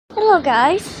Hello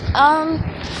guys.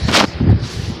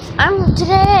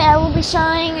 Today I will be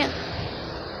showing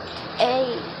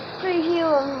a preview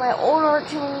of my old art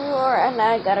tour, and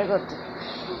I gotta go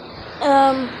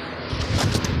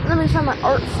let me find my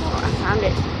art floor. I found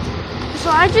it. So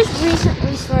I just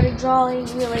recently started drawing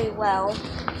really well.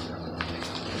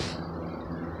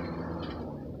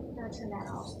 Gotta turn that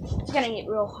off. It's gonna get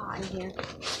real hot in here.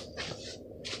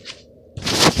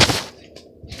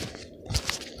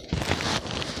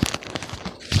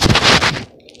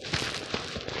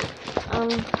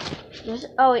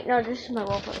 Oh wait, no, this is my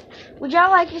wallpaper. Would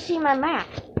y'all like to see my map?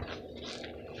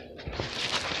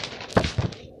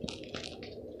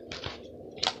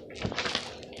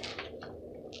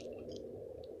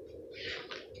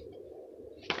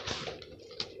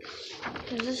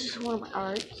 Because this is one of my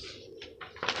arts.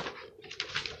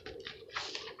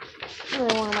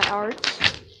 Another one of my arts.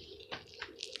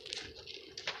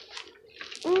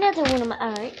 Another one of my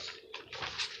arts.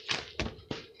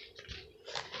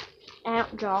 I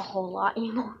don't draw a whole lot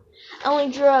anymore. I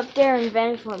only drew up there in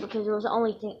Vantage Point because it was the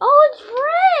only thing. Oh, it's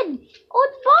red! Oh,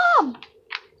 it's Bob!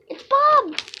 It's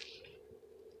Bob!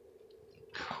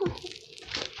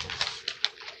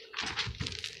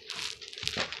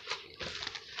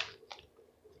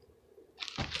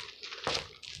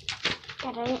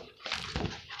 God dang it.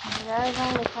 That is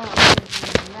only fun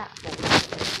in that folder.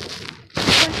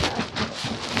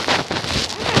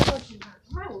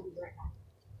 I will be right back.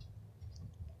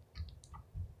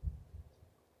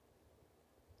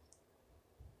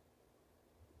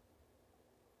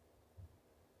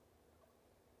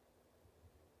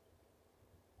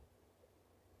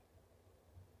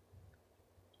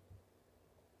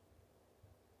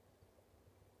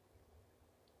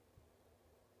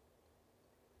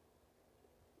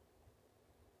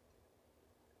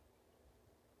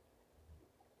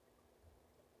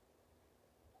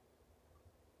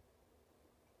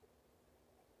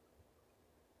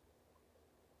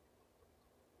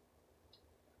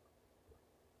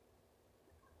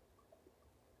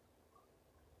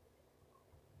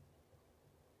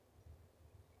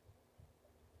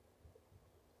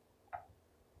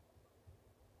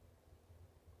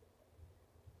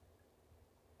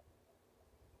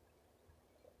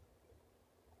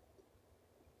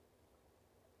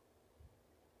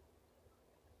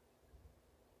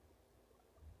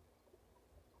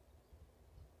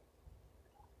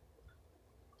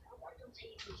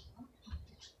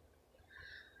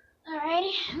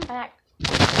 Alrighty, I'm back. I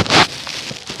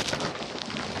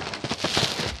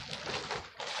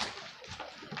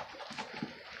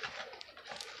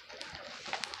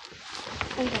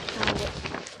think I found it.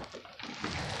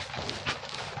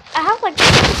 I have like an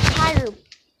entire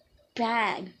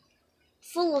bag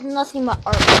full of nothing but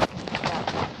art.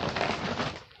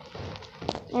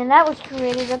 And that was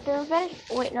created up there in Venice.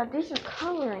 Wait, no, these are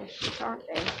coloring sheets, aren't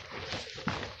they?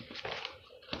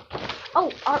 Oh,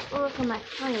 artwork of my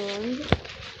friend.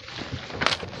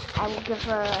 I will give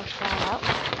her a shout out.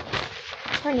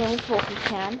 Her name is Wolfie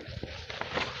Chan.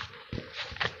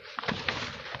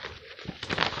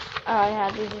 Oh yeah,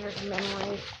 these are just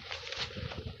memories.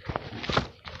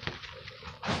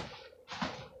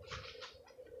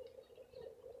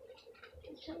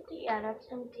 It's empty. Yeah, that's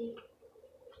empty.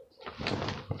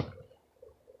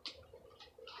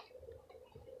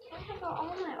 I have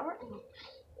all my artwork.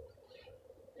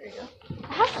 There you go.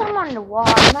 I have some on the wall.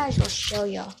 I might as well show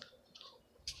y'all.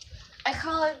 I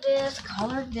colored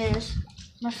this.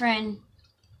 My friend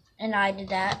and I did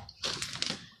that.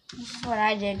 This is what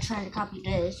I did, trying to copy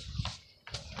this.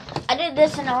 I did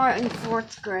this in art in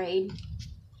 4th grade.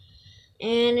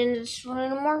 And it's one of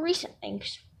the more recent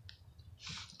things.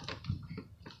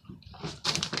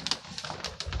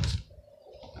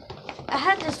 I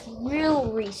had this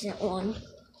real recent one.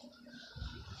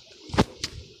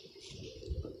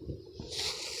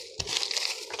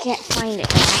 I can't find it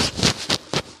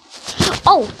now.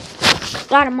 Oh!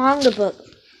 Got a manga book,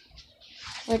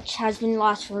 which has been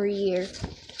lost for a year.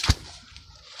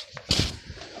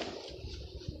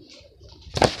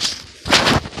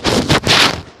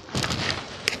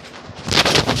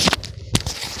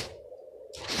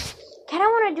 Kinda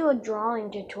wanna do a drawing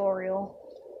tutorial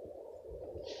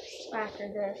after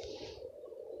this.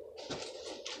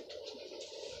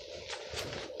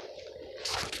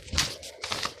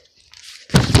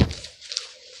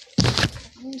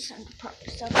 I'm just gonna put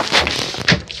this up. None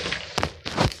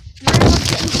of our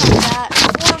kittens have that.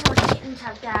 4 of our kittens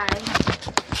have died.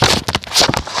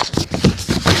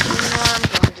 No, I'm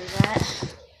going to do that.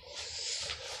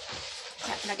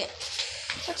 Crap nugget.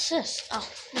 What's this? Oh,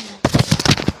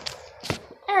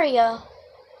 there we go.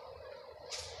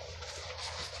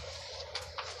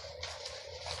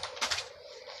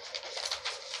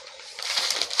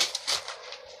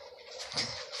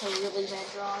 a really bad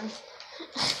drawing.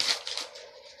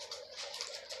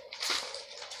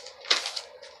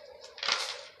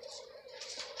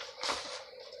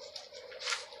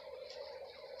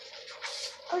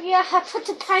 Oh yeah, I put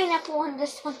the pineapple on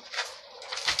this one.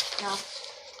 No.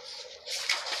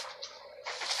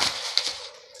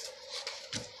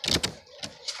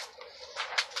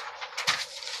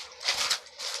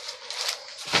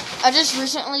 I just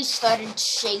recently started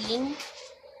shading,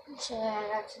 so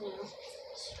that's new.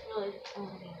 It's really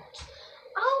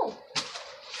oh,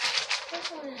 this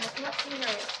one is not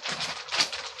right.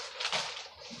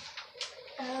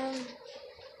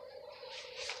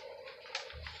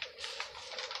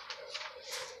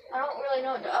 I don't really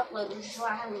know what to upload, which is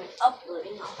why I haven't been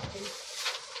uploading often.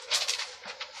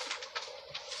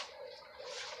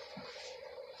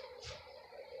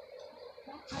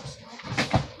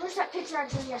 Where's that picture I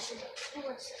drew yesterday? Hey,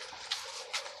 what's it?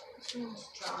 This one's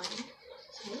drawing.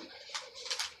 Okay.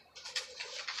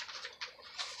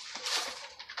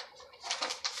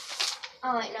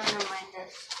 Oh wait, no, never mind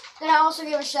this. Then I also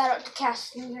give a shout out to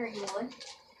Caston Greenwood.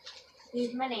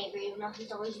 He's my neighbor, even though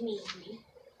he's always mean to me.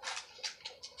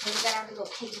 So we're gonna have to go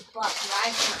kick his butt because I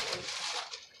can't wait.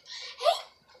 Hey,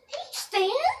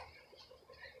 Stan!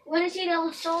 What is he,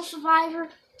 the Soul Survivor?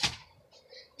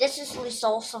 This is the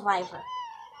Soul Survivor.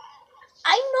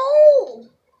 I know!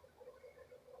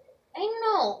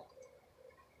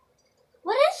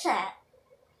 What is that?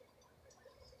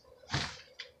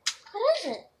 What is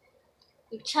it?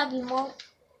 You chubby monk.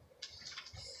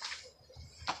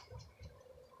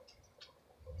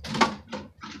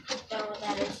 Don't know what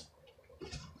that is.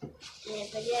 Yeah,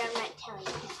 but yeah, I'm not telling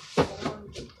you. I don't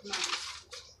want to get money.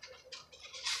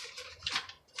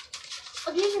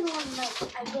 Oh, these are the ones that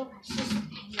I gave my sister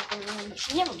painted, but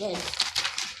she never did.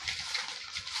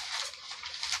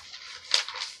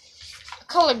 I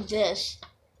colored this.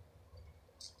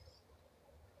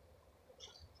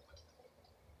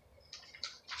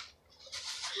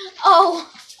 Oh!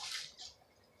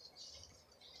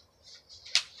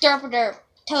 Derp.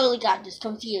 Totally got this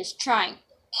confused. Trying.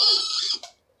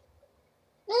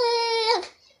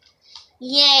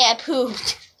 Yay, I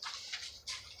pooped.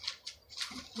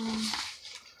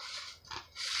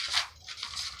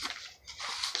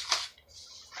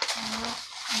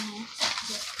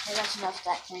 That's enough of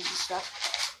that crazy stuff.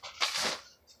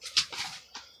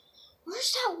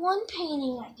 Where's that one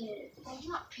painting I did? I'm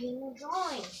not painting or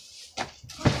drawing.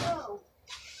 Oh no.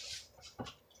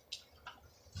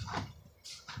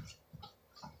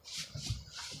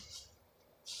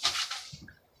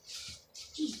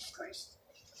 Jesus Christ.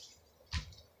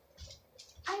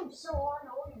 I am so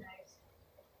unorganized.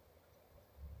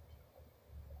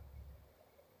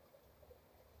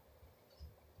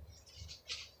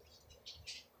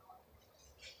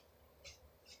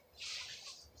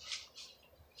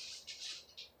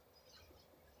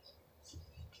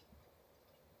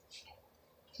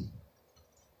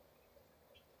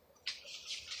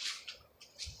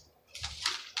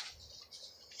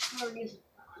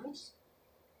 Nice.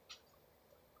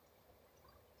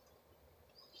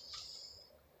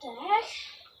 The heck?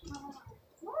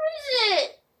 Where is it?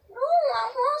 No, I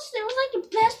lost it. It was like the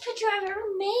best picture I've ever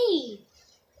made.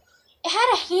 It had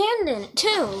a hand in it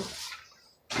too.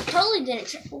 I totally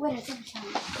didn't. Wait, I think I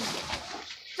found it.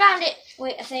 Found it.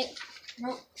 Wait, I think.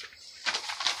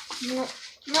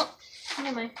 Nope.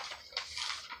 Never mind.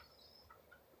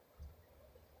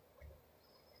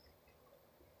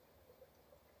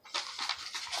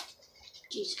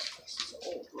 Jesus Christ, this is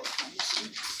old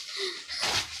reference.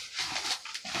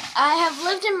 I have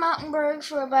lived in Mountainburg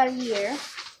for about a year. I'm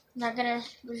not gonna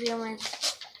reveal my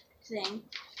thing.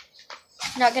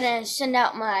 I'm not gonna send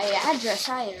out my address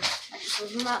either. I just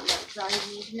live in Mountainburg, that's all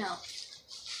you need to know.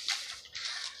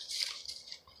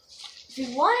 If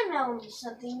you want to know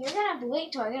something, you're gonna have to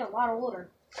wait till I get a lot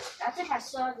older. That's if I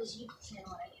still have this YouTube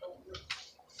channel when I get older.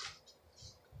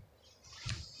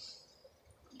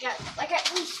 Got like at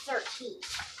least 13.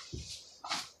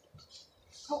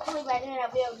 Hopefully by then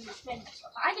I'll be able to defend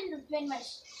myself. I can defend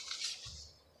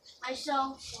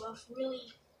myself with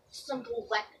really simple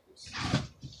weapons,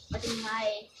 like a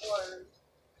knife or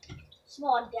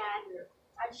small dagger.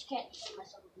 I just can't defend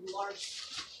myself with large.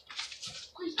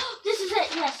 Please, this is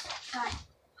it. Yes, got it.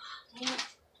 Dang it.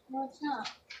 No, it's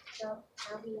not. So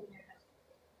it'll be in there now.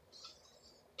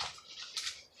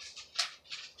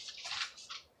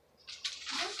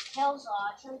 Hell's all. I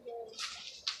tried to do it.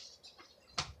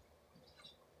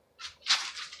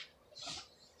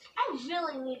 I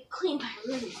really need to clean my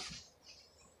room.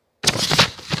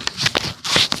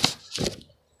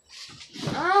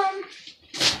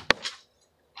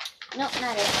 Nope,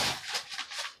 not it.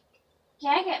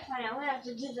 Okay, I can't find out. I'm gonna have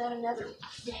to do that another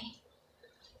day.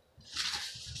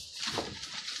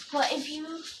 But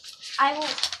I will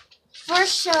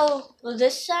first show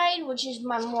this side, which is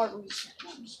my more recent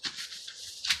ones.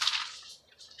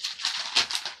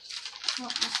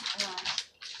 Not recent one.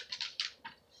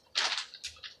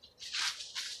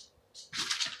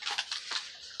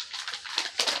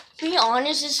 To be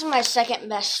honest, this is my second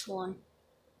best one.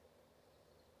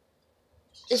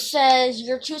 It says,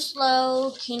 "You're too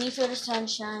slow. Can you feel the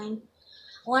sunshine?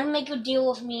 Want to make a deal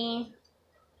with me?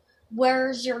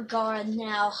 Where's your god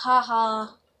now?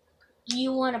 Haha. Do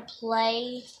you want to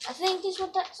play?" I think is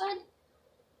what that said.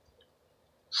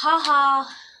 Haha.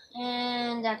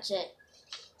 And that's it.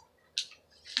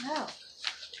 No.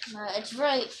 It's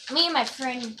really, me and my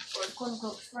friend, or quote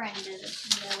unquote friend, did this.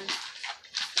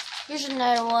 Here's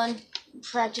another one.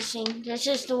 Practicing. This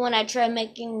is the one I tried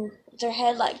making their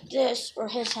head like this, or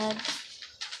his head.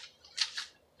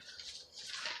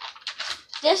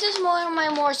 This is one of my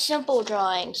more simple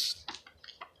drawings.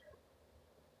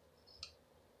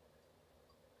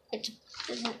 It's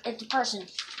a person.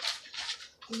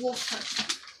 A wolf person.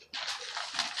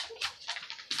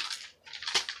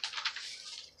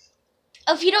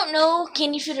 If you don't know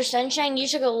Can You Feel the Sunshine, you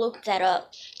should go look that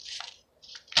up.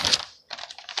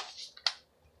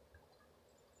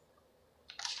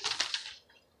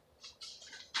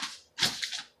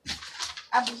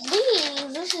 I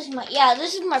believe this is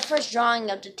my first drawing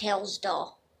of the Tails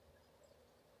doll.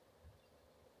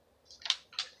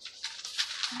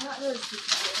 I'm not really too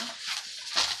clear.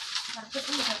 Gotta put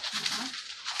these up now.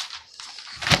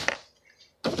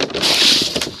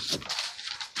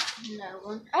 Another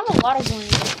one. I have a lot of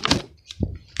ones.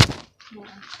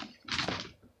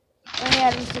 Oh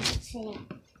yeah, this is the same.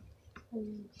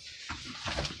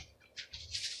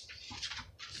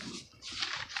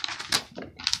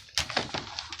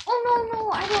 Oh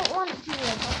no, I don't want it to be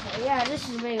like, okay, yeah, this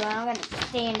is a big one. I'm gonna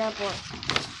stand up or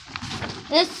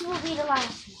this will be the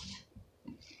last one.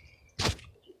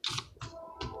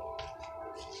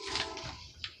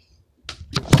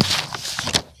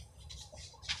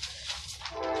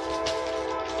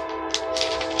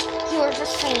 Here's a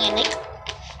Sonic.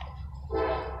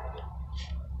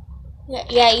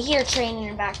 Yeah, you hear training in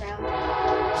the background.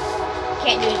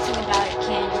 Can't do anything about it,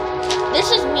 can you?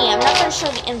 This is me. I'm not gonna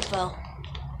show the info.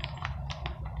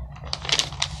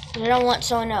 I don't want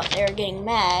someone out there getting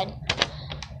mad.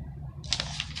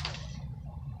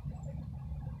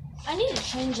 I need to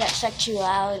change that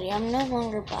sexuality. I'm no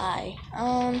longer bi.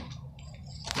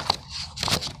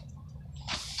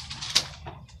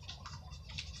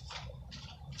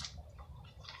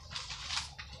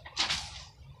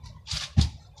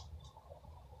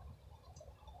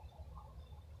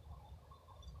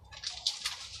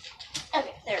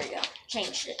 Okay, there we go.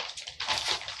 Changed it.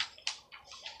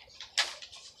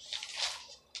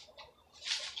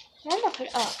 Where did I put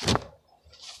it up?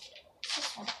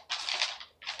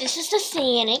 This is the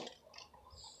Sonic.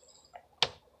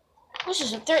 This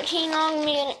is a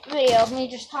 13-minute video of me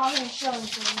just talking and showing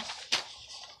things.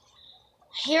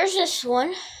 Here's this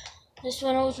one. This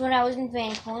one was when I was in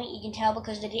Van Point. You can tell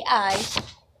because of the eyes.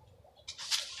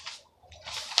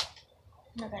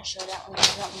 I'm not going to show that one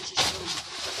because that one's just really...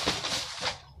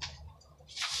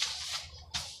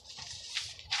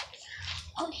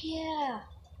 Oh, yeah.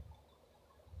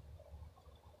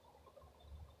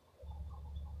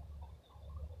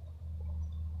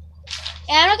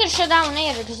 Yeah, I'm not going to show that one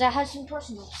either because that has some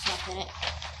personal stuff in it.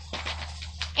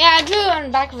 Yeah, I drew it on the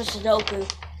back of a Sudoku.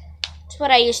 It's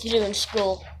what I used to do in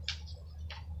school.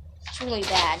 It's really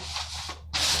bad.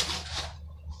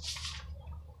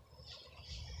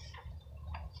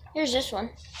 Here's this one.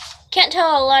 Can't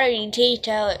tell a lot of the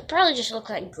detail. It probably just looks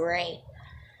like gray.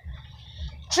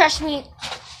 Trust me.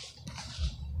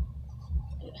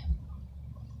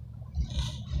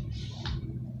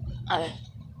 Okay.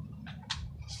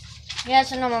 Yeah,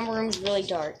 so now my room's really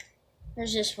dark.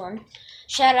 There's this one.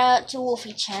 Shout out to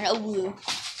Wolfie-chan. Oh, woo.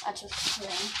 That's what she's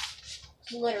saying.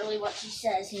 It's literally what she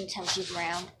says anytime she's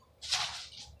around.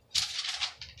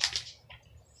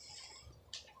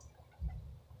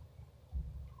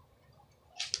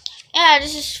 Yeah,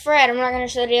 this is Fred. I'm not going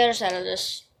to show the other side of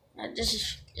this.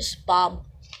 This is Bob.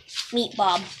 Meet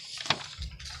Bob.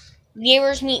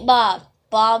 Viewers meet Bob.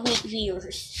 Bob meet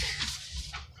viewers.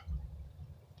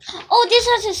 Oh, this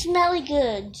has a smelly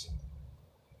goods.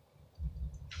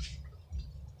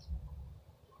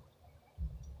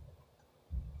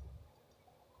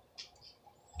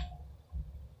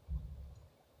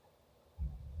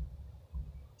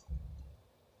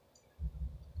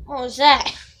 What was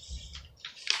that?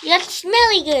 You got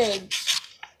smelly goods.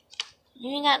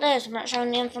 You ain't got this. I'm not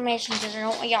showing the information because I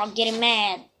don't want y'all getting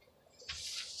mad.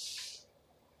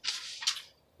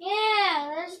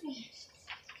 Yeah,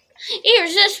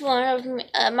 here's this one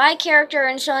of my character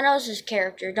and someone else's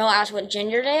character. Don't ask what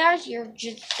gender they are. You're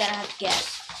just gonna have to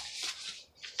guess.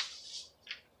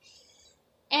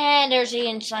 And there's the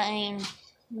insane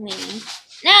me.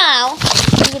 Now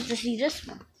you get to see this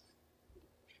one.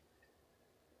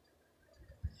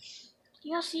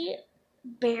 Y'all see it?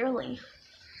 Barely.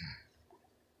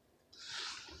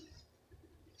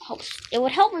 It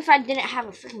would help if I didn't have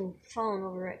a freaking phone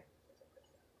over it.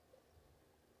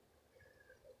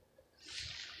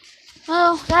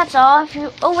 Well, that's all. If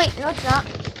you, oh wait, no, it's not.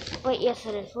 Wait, yes,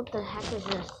 it is. What the heck is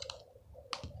this?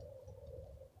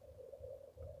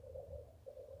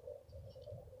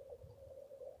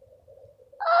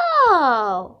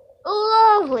 Oh,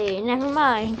 lovely. Never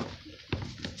mind.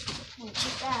 Look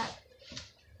at that.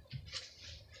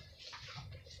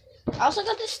 I also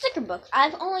got this sticker book.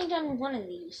 I've only done one of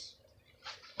these.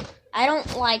 I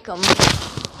don't like them.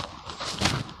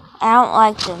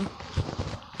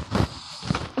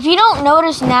 If you don't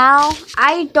notice now,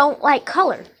 I don't like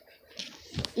color.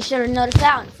 You should have noticed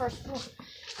that on the first one.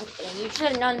 Okay, you should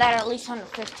have known that at least on the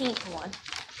 15th one.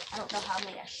 I don't know how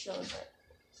many I showed, but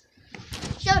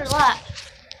showed a lot.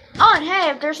 Oh, and hey,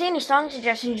 if there's any song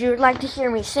suggestions you would like to hear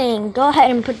me sing, go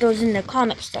ahead and put those in the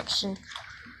comment section.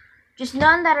 Just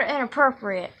none that are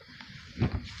inappropriate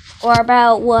or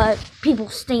about what people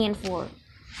stand for.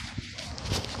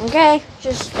 Okay?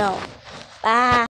 Just don't. Bye.